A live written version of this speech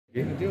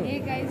Hey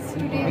guys,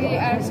 today we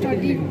are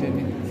studying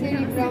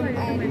cerebrum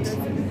and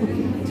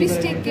please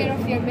take care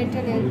of your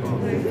mental health.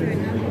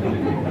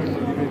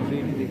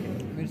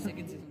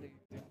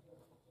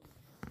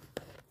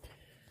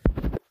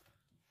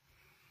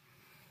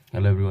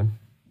 Hello everyone.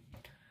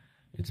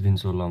 It's been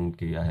so long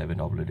that I haven't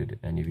uploaded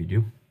any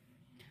video.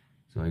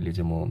 So अहिले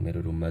चाहिँ म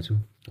मेरो रुममा छु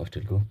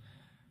हस्टेलको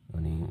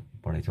अनि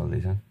पढाइ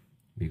चल्दैछ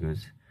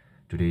because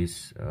today is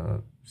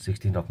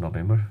 16th of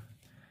November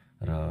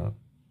र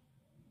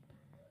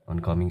on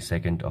coming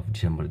 2nd of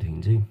December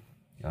देखि चाहिँ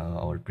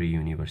our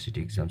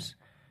pre-university exams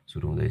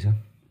सुरु हुँदैछ.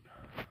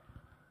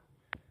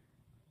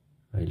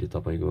 अहिले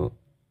तपाईको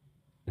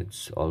it's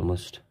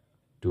almost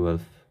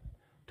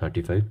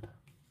 12:35.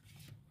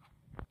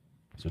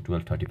 So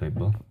 12:35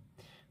 भयो.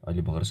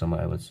 अहिले भर्खरसम्म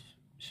I was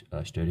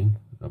studying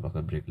र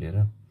भर्खर ब्रेक लिएर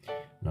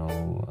now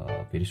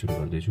फेरि सुरु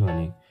गर्दैछु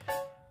अनि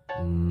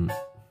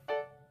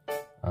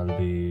I'll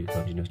be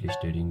continuously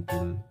studying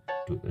till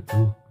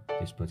 2.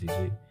 त्यसपछि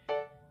चाहिँ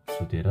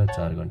सुतेर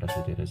 4 घण्टा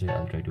सुतेर चाहिँ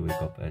I'll try to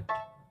wake up at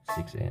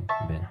 6 AM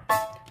then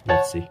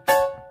let's see.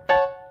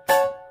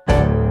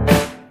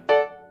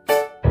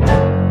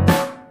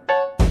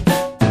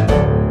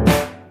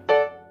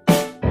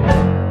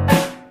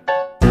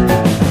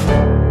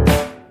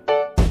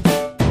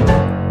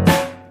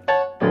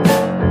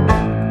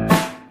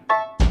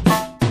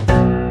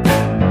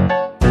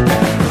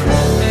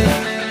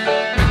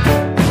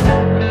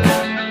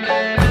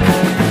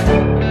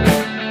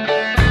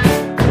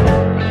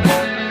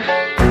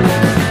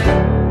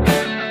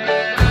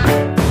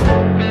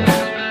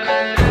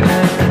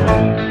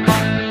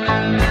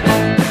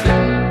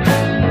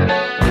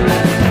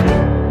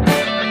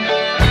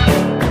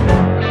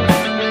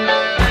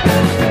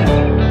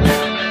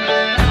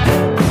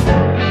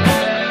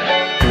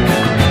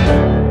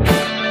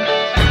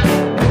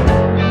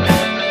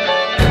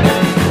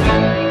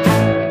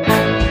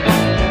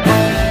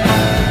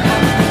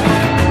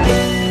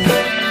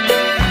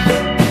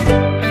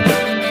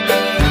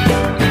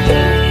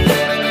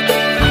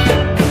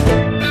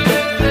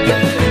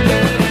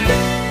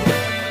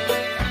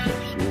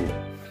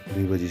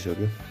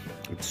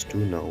 It's 2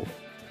 now.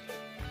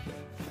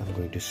 I'm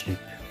going to sleep.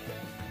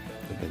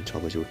 And then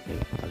 6 बजे उठ्ने.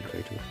 I'll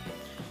try to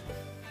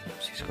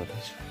seize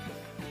college.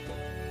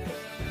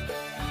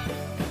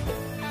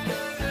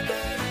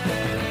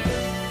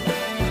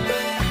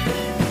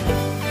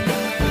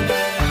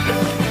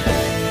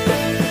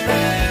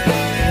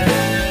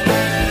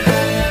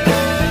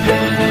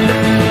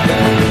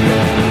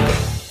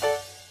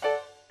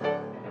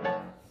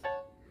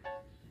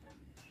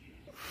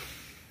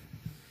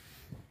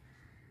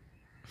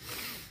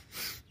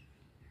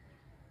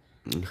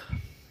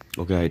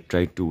 Okay, I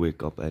tried to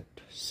wake up at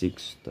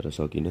 6 तर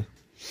सकिन.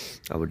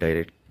 अब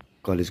डाइरेक्ट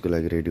कलेजको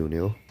लागि ready हुने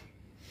हो.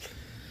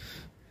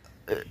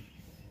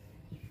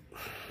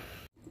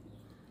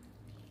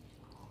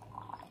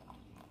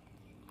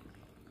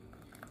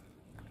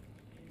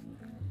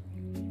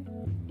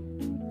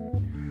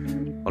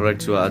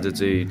 Alright, so आज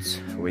चाहिँ it's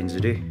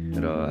Wednesday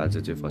र आज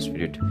चाहिँ first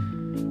period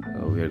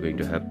we are going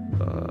to have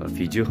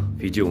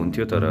physio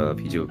हुन्थ्यो तर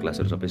फिजियो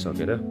क्लासहरु सबै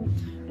सकेर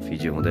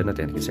फिजियो हुँदैन.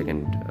 त्यहाँदेखि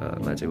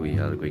सेकेन्डमा चाहिँ we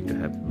are going to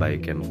have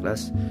biochem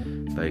class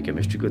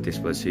बायोकेमिस्ट्रीको.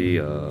 त्यसपछि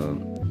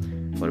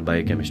फर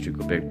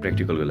बायोकेमिस्ट्रीको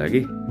प्र्याक्टिकलको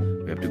लागि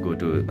we have to go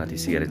to माथि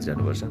सिआरएच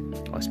जानुपर्छ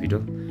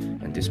हस्पिटल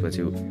अनि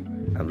त्यसपछि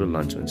हाम्रो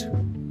लन्च हुन्छ.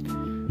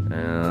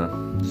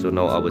 So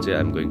now अब चाहिँ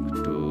I'm going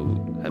to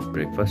have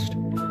breakfast.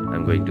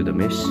 I'm going to the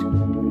mess.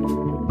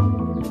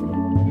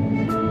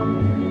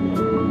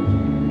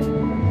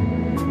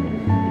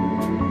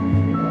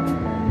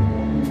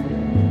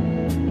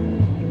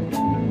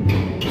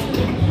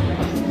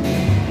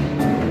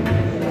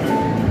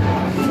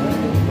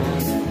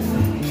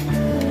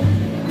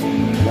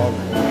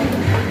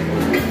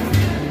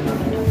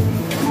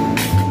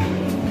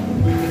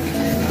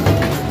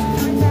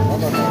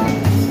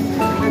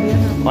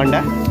 अंडा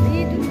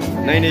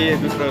नहीं नहीं ये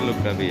दूसरा लुक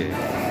का भी है.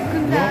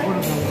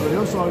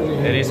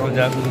 इसको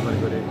जा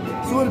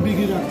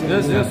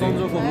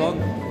संजोक को ब्लॉग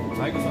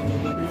भाई को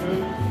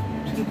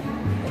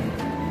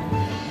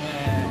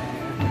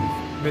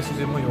बेसिस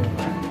में यो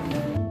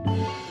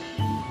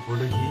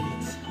फोटो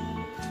खींच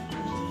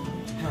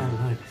हां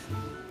हां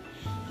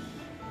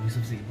ये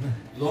सब सीखना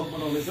ब्लॉग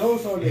बनाने जाओ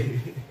सॉरी.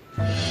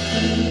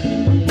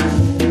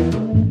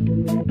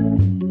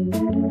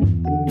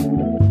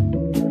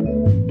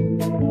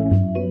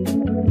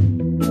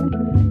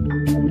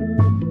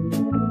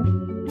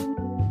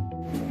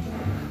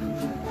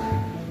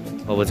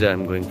 अब चाहिँ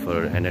I'm going for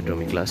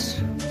anatomy class.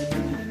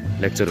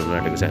 Lecture हुन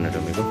आँटेको छ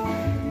एनाटोमीको.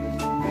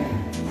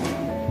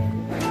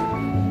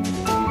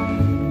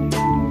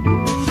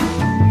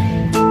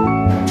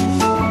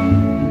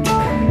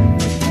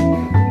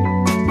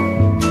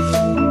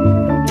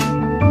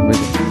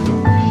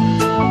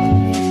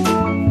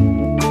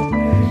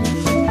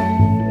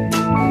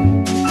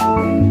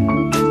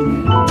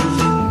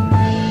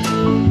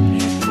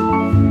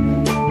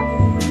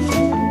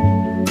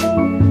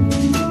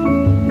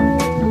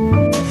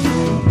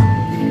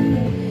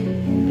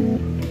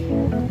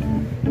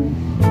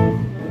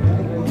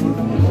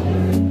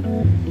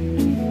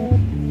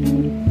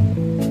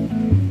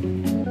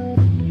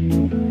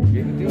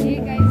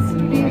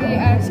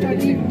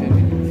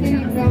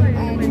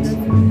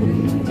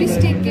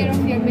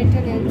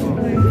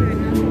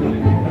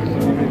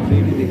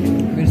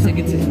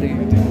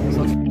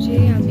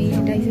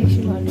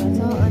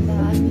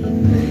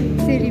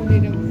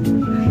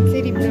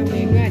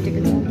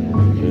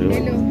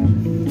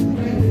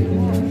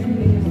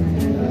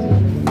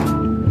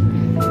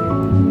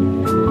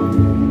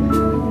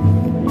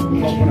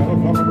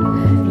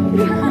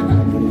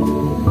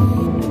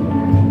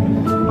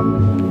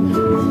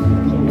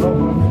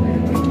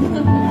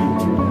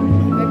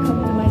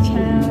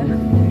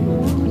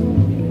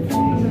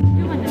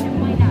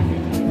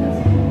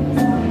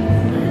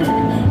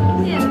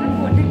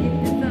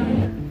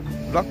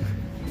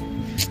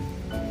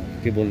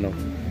 के बोल्नु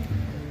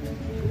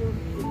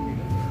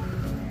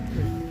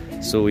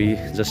So we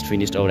just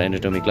finished our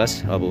anatomy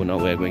class. Now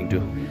we are going to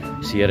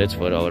CRH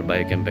for our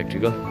biochem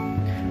practical.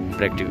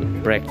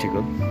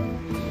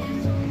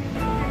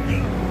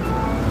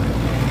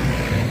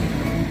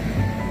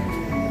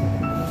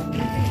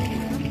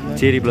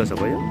 Cherry blossom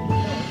भयो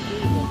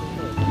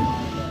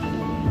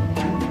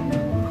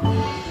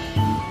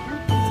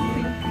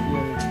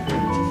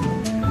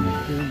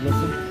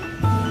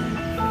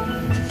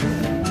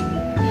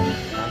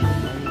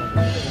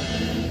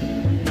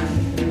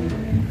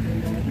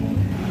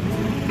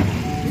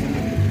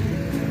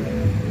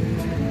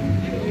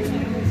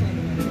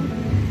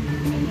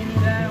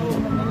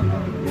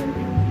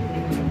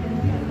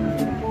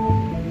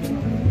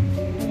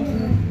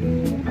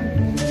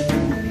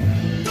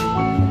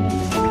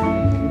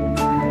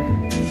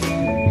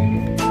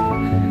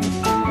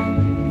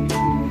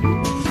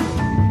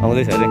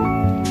आउँदैछ अरे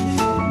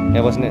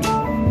यहाँ बस्ने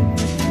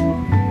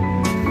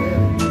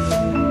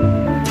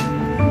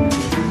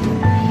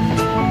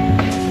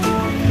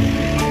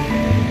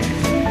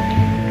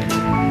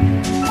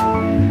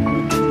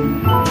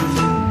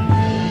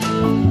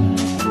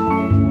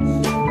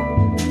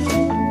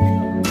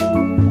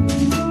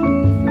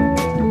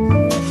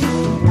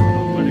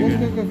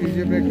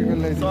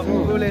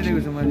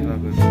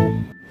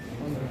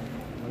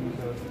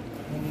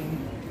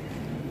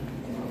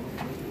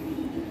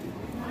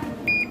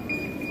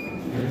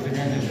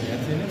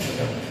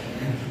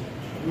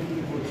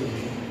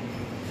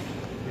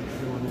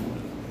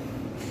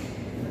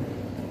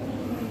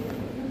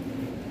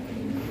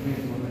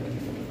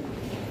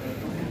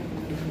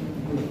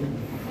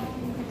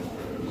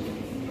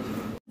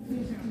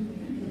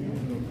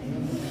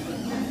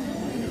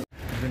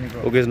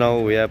Okay, so now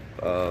we have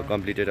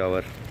completed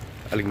our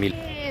meal.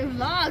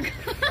 Vlog.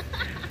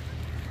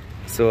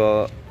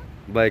 So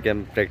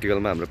biochem practical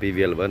ma हाम्रो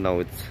PVL भयो. Now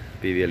it's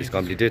PVL is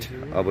completed.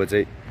 अब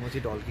चाहिँ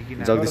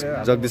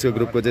जगदीशको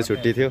ग्रुपको चाहिँ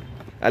छुट्टी थियो.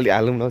 अलि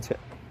हालौँ न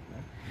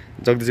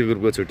जगदीशको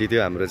ग्रुपको छुट्टी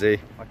थियो. हाम्रो चाहिँ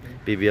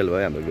PVL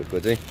भयो हाम्रो ग्रुपको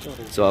चाहिँ.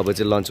 सो अब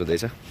चाहिँ लन्च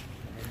हुँदैछ.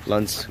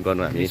 लन्च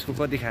गर्नु हामी यसको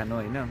कति खानु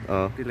हैन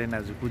त्यसलाई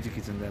आज कुजी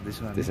किचन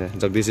जादैछु हामी. त्यसै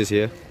जगदीश छ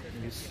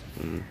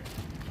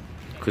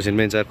खुसिन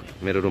पनि छ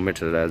मेरो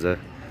रुममेटहरु आज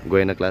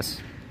गएन क्लास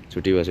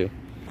छुट्टी बस्यो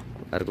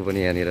अर्को पनि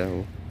यहाँनिर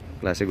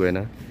क्लासै गएन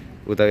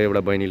उता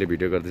एउटा बहिनीले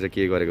भिडियो गर्दैछ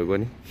के गरेको को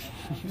नि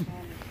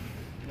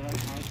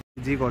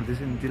जे गर्दैछ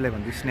नि त्यसलाई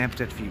भन्दै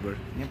स्न्यापच्याट फिभर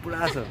यहाँ पुरा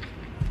छ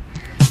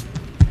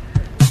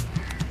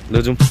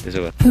ल जाउँ त्यसो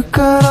भए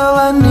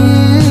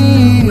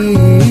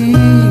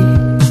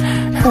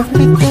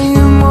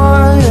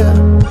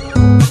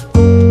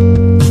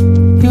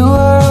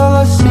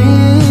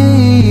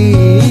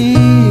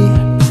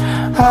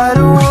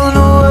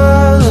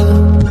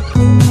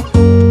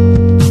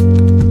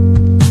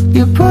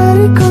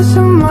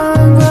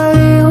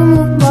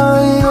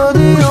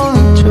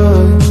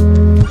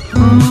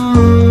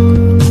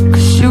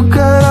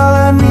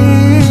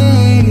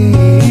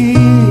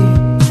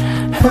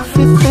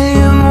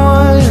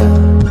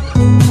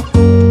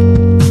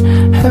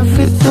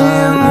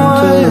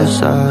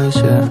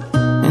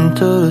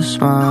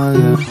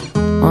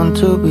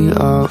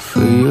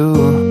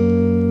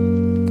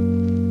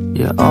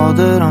all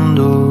that I'm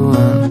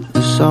doing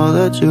is all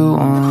that you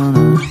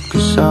wanna,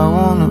 'cause I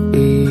wanna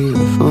be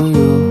there for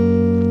you.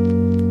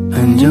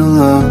 And you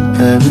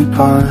love every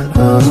part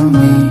of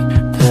me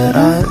that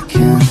I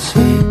can't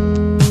see.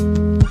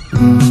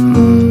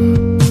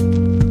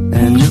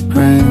 And you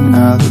bring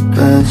out the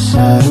best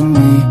side of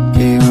me,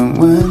 even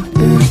when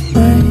it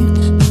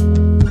rains.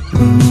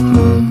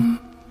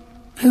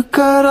 You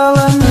got all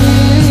I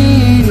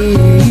need,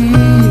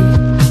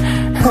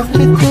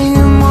 everything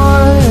and more.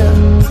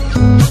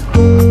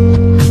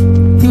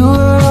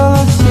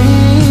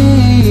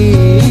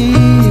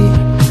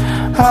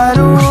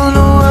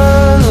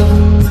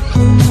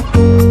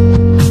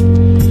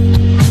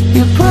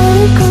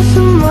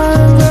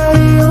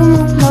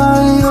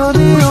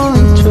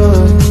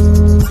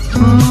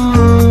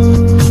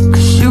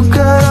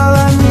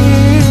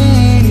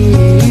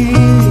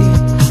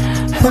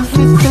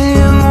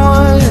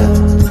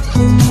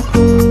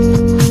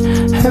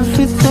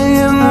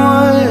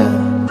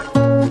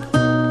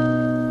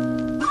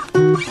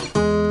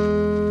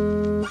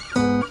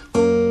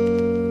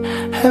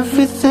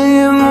 Everything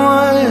and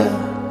more,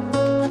 yeah.